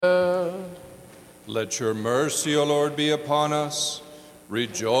Let your mercy, O Lord, be upon us.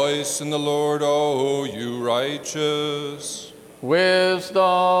 Rejoice in the Lord, O you righteous. Wisdom.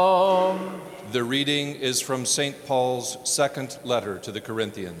 The reading is from St. Paul's second letter to the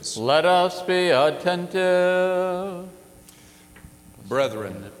Corinthians. Let us be attentive.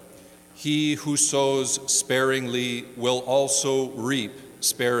 Brethren, he who sows sparingly will also reap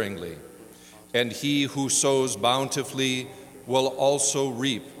sparingly, and he who sows bountifully will also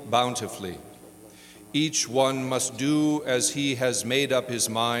reap bountifully. Each one must do as he has made up his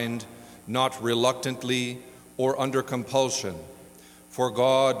mind, not reluctantly or under compulsion, for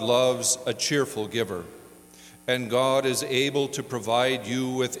God loves a cheerful giver, and God is able to provide you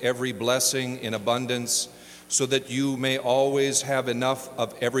with every blessing in abundance, so that you may always have enough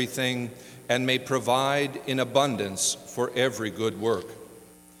of everything and may provide in abundance for every good work.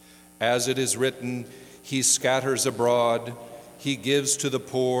 As it is written, he scatters abroad, he gives to the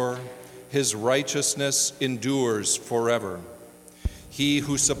poor, his righteousness endures forever. He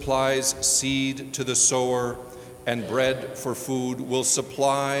who supplies seed to the sower and bread for food will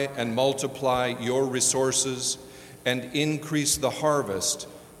supply and multiply your resources and increase the harvest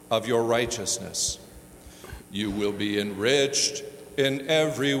of your righteousness. You will be enriched in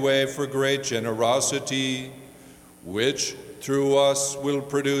every way for great generosity, which through us will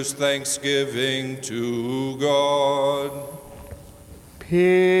produce thanksgiving to God.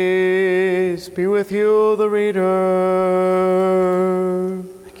 Peace be with you, the reader.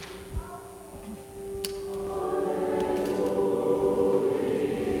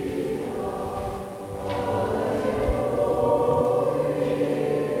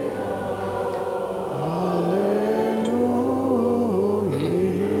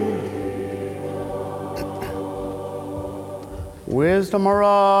 Wisdom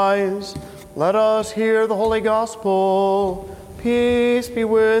arise, let us hear the Holy Gospel. Peace be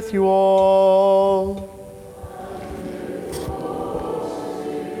with you all.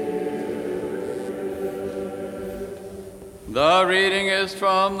 The reading is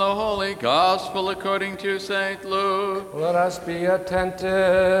from the Holy Gospel according to St. Luke. Let us be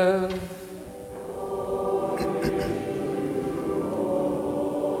attentive.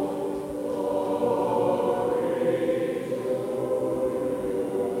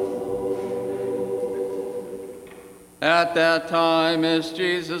 At that time, as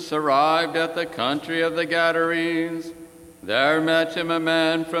Jesus arrived at the country of the Gadarenes, there met him a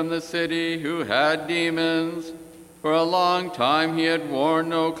man from the city who had demons. For a long time he had worn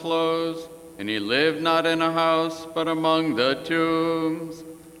no clothes, and he lived not in a house, but among the tombs.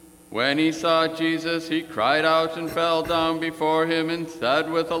 When he saw Jesus, he cried out and fell down before him and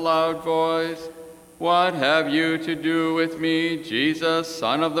said with a loud voice, "What have you to do with me, Jesus,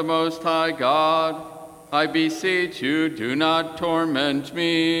 Son of the Most High God? I beseech you, do not torment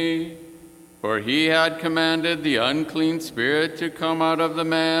me." For he had commanded the unclean spirit to come out of the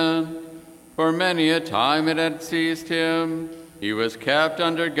man. For many a time it had seized him. He was kept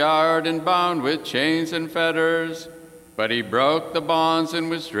under guard and bound with chains and fetters. But he broke the bonds and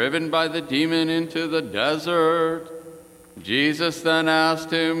was driven by the demon into the desert. Jesus then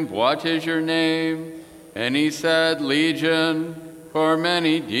asked him, "What is your name?" And he said, "Legion," for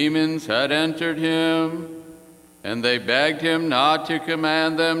many demons had entered him. And they begged him not to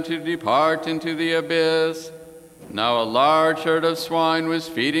command them to depart into the abyss. Now a large herd of swine was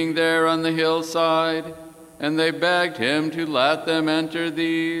feeding there on the hillside, and they begged him to let them enter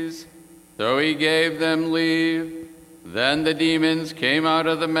these. So he gave them leave. Then the demons came out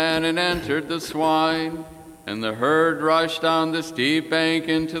of the man and entered the swine, and the herd rushed down the steep bank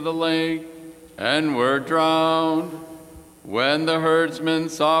into the lake and were drowned. When the herdsmen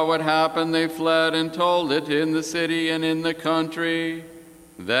saw what happened, they fled and told it in the city and in the country.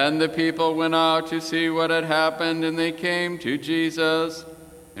 Then the people went out to see what had happened, and they came to Jesus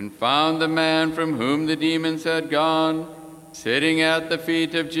and found the man from whom the demons had gone, sitting at the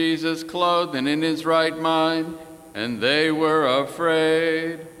feet of Jesus, clothed and in his right mind, and they were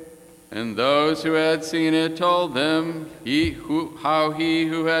afraid. And those who had seen it told them how he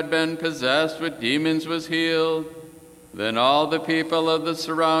who had been possessed with demons was healed. Then all the people of the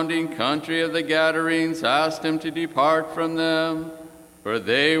surrounding country of the Gadarenes asked him to depart from them, for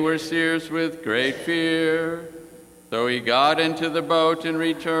they were seized with great fear. So he got into the boat and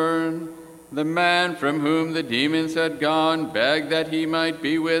returned. The man from whom the demons had gone begged that he might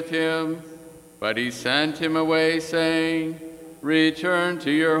be with him, but he sent him away, saying, "Return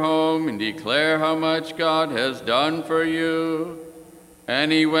to your home and declare how much God has done for you."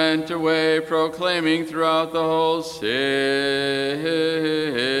 And he went away, proclaiming throughout the whole city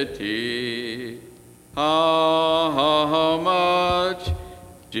how much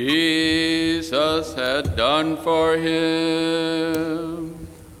Jesus had done for him.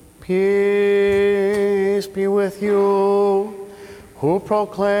 Peace be with you, who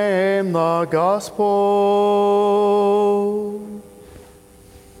proclaim the gospel.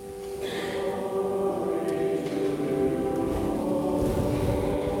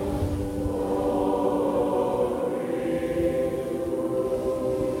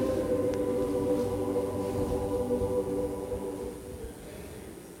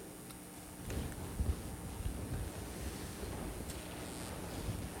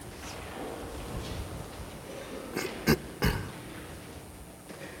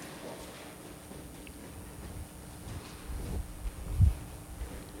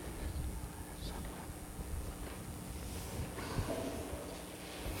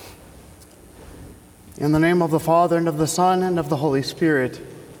 In the name of the Father, and of the Son, and of the Holy Spirit.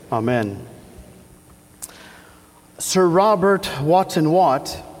 Amen. Sir Robert Watson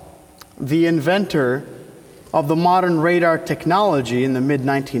Watt, the inventor of the modern radar technology in the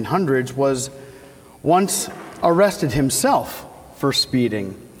mid-1900s, was once arrested himself for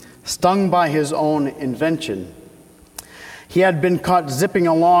speeding, stung by his own invention. He had been caught zipping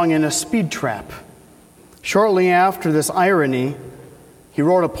along in a speed trap. Shortly after this irony, he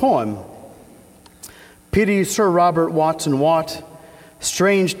wrote a poem. Pity Sir Robert Watson Watt,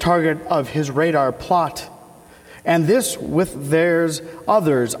 strange target of his radar plot. And this with there's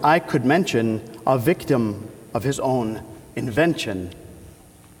others I could mention, a victim of his own invention.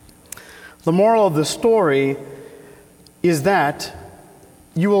 The moral of the story is that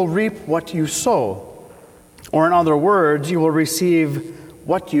you will reap what you sow, or in other words, you will receive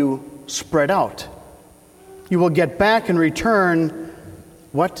what you spread out. You will get back in return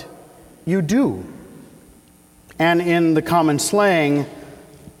what you do. And in the common slang,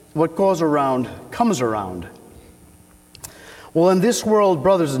 what goes around comes around. Well, in this world,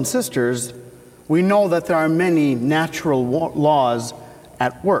 brothers and sisters, we know that there are many natural laws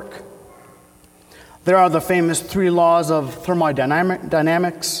at work. There are the famous 3 laws of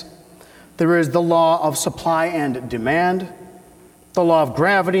thermodynamics. There is the law of supply and demand, the law of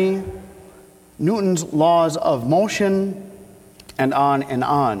gravity, Newton's laws of motion, and on and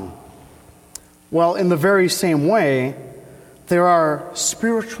on. Well, in the very same way, there are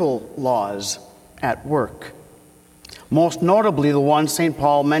spiritual laws at work. Most notably, the one St.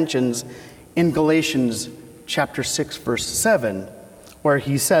 Paul mentions in Galatians chapter 6, verse 7, where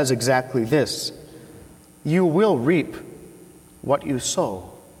he says exactly this: you will reap what you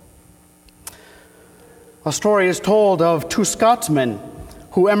sow. A story is told of 2 Scotsmen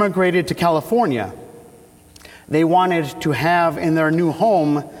who emigrated to California. They wanted to have in their new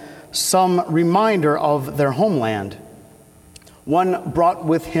home some reminder of their homeland. One brought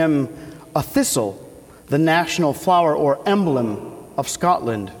with him a thistle, the national flower or emblem of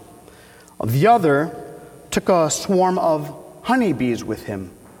Scotland. The other took a swarm of honeybees with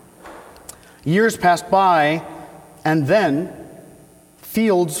him. Years passed by, and then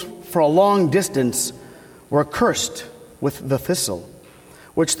fields for a long distance were cursed with the thistle,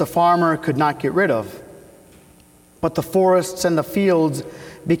 which the farmer could not get rid of. But the forests and the fields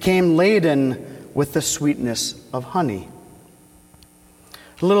became laden with the sweetness of honey.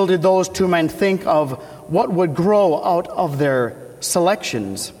 Little did those 2 men think of what would grow out of their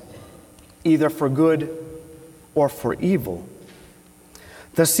selections, either for good or for evil.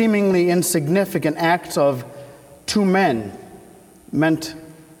 The seemingly insignificant acts of 2 men meant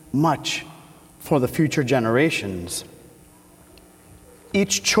much for the future generations.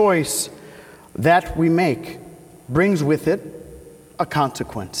 Each choice that we make brings with it a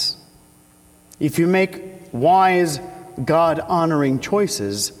consequence. If you make wise, God-honoring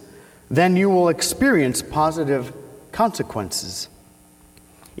choices, then you will experience positive consequences.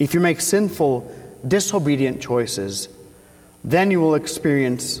 If you make sinful, disobedient choices, then you will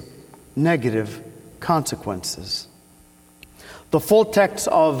experience negative consequences. The full text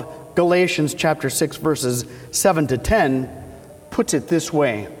of Galatians chapter 6, verses 7 to 10 puts it this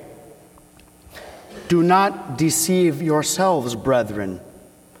way: do not deceive yourselves, brethren.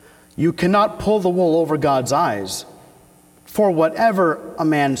 You cannot pull the wool over God's eyes. For whatever a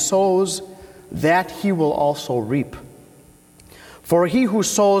man sows, that he will also reap. For he who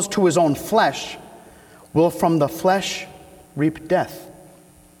sows to his own flesh will from the flesh reap death.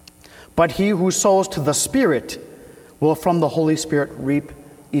 But he who sows to the Spirit will from the Holy Spirit reap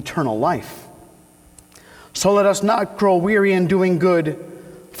eternal life. So let us not grow weary in doing good,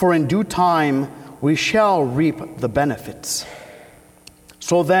 for in due time we shall reap the benefits.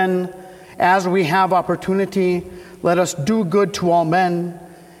 So then, as we have opportunity, let us do good to all men,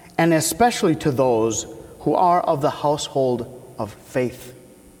 and especially to those who are of the household of faith.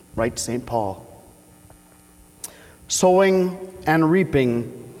 writes St. Paul. Sowing and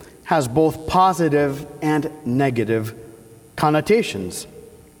reaping has both positive and negative connotations.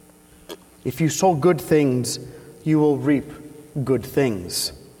 If you sow good things, you will reap good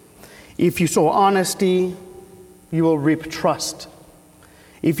things. If you sow honesty, you will reap trust.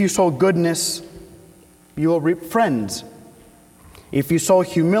 If you sow goodness, you will reap friends. If you sow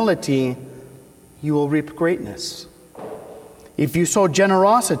humility, you will reap greatness. If you sow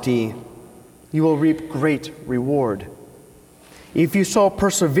generosity, you will reap great reward. If you sow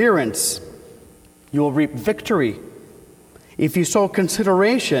perseverance, you will reap victory. If you sow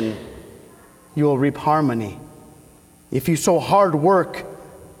consideration, you will reap harmony. If you sow hard work,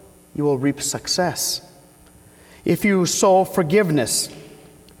 you will reap success. If you sow forgiveness,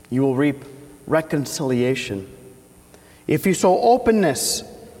 you will reap reconciliation. If you sow openness,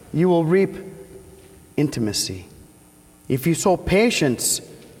 you will reap intimacy. If you sow patience,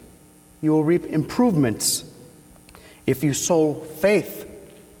 you will reap improvements. If you sow faith,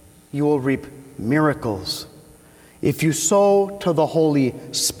 you will reap miracles. If you sow to the Holy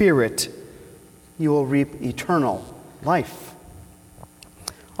Spirit, you will reap eternal life.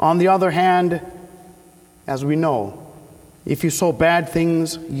 On the other hand, as we know, if you sow bad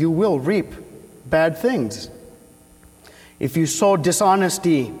things, you will reap bad things. If you sow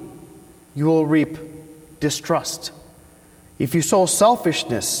dishonesty, you will reap distrust. If you sow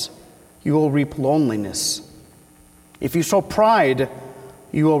selfishness, you will reap loneliness. If you sow pride,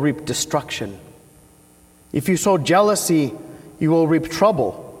 you will reap destruction. If you sow jealousy, you will reap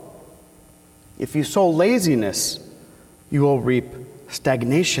trouble. If you sow laziness, you will reap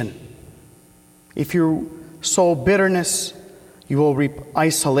stagnation. If you sow bitterness, you will reap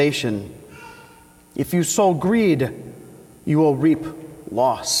isolation. If you sow greed, you will reap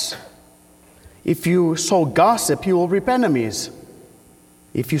loss. If you sow gossip, you will reap enemies.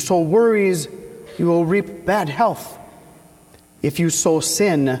 If you sow worries, you will reap bad health. If you sow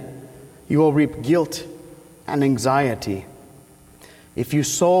sin, you will reap guilt and anxiety. If you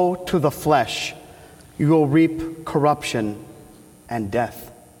sow to the flesh, you will reap corruption and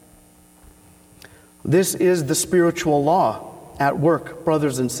death. This is the spiritual law at work,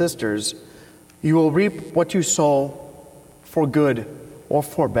 brothers and sisters. You will reap what you sow, for good or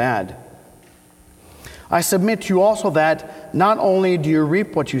for bad. I submit to you also that not only do you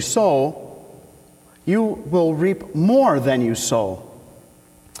reap what you sow, you will reap more than you sow.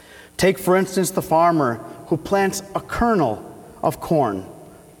 Take, for instance, the farmer who plants a kernel of corn.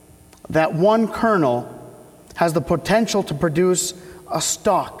 That one kernel has the potential to produce a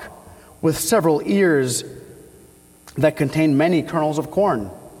stalk with several ears that contain many kernels of corn.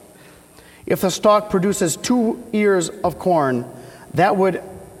 If the stalk produces 2 ears of corn, that would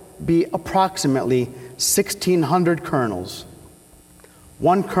be approximately 1,600 kernels.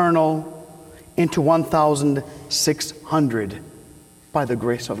 One kernel into 1,600 by the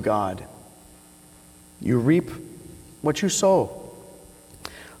grace of God. You reap what you sow.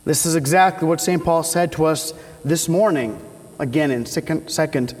 This is exactly what St. Paul said to us this morning, again in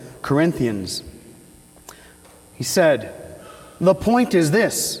 2 Corinthians. He said, "The point is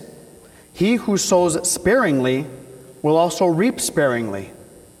this, he who sows sparingly will also reap sparingly,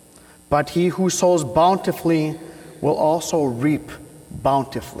 but he who sows bountifully will also reap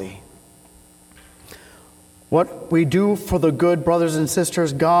bountifully." What we do for the good, brothers and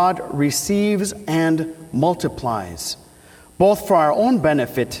sisters, God receives and multiplies, both for our own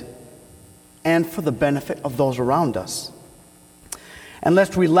benefit and for the benefit of those around us. And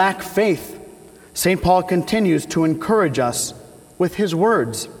lest we lack faith, St. Paul continues to encourage us with his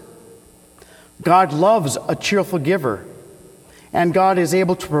words. God loves a cheerful giver, and God is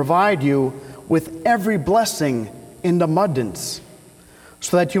able to provide you with every blessing in abundance,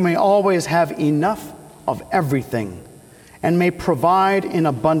 so that you may always have enough of everything, and may provide in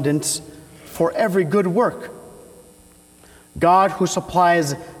abundance for every good work. God, who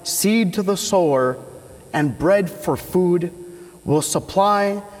supplies seed to the sower and bread for food, will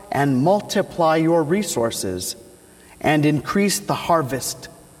supply and multiply your resources and increase the harvest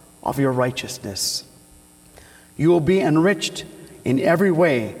of your righteousness. You will be enriched in every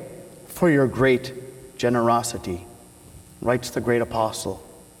way for your great generosity, writes the great apostle.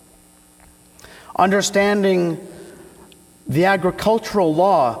 Understanding the agricultural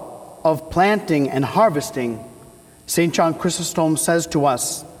law of planting and harvesting, St. John Chrysostom says to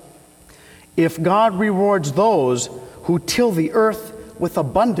us, "If God rewards those who till the earth with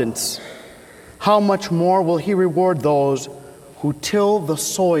abundance, how much more will he reward those who till the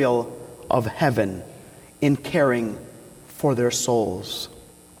soil of heaven in caring for their souls?"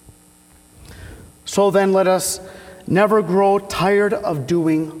 So then let us Never grow tired of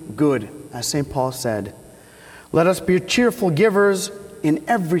doing good, as St. Paul said. Let us be cheerful givers in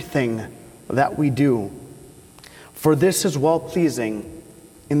everything that we do, for this is well-pleasing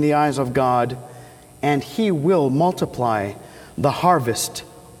in the eyes of God, and He will multiply the harvest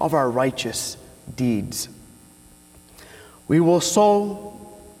of our righteous deeds. We will sow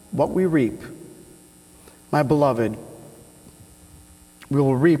what we reap. My beloved, we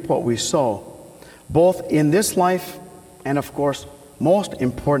will reap what we sow, both in this life and, of course, most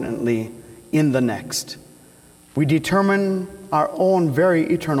importantly, in the next. We determine our own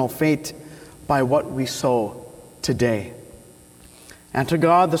very eternal fate by what we sow today. And to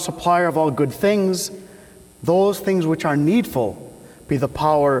God, the supplier of all good things, those things which are needful, be the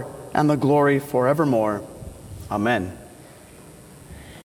power and the glory forevermore. Amen.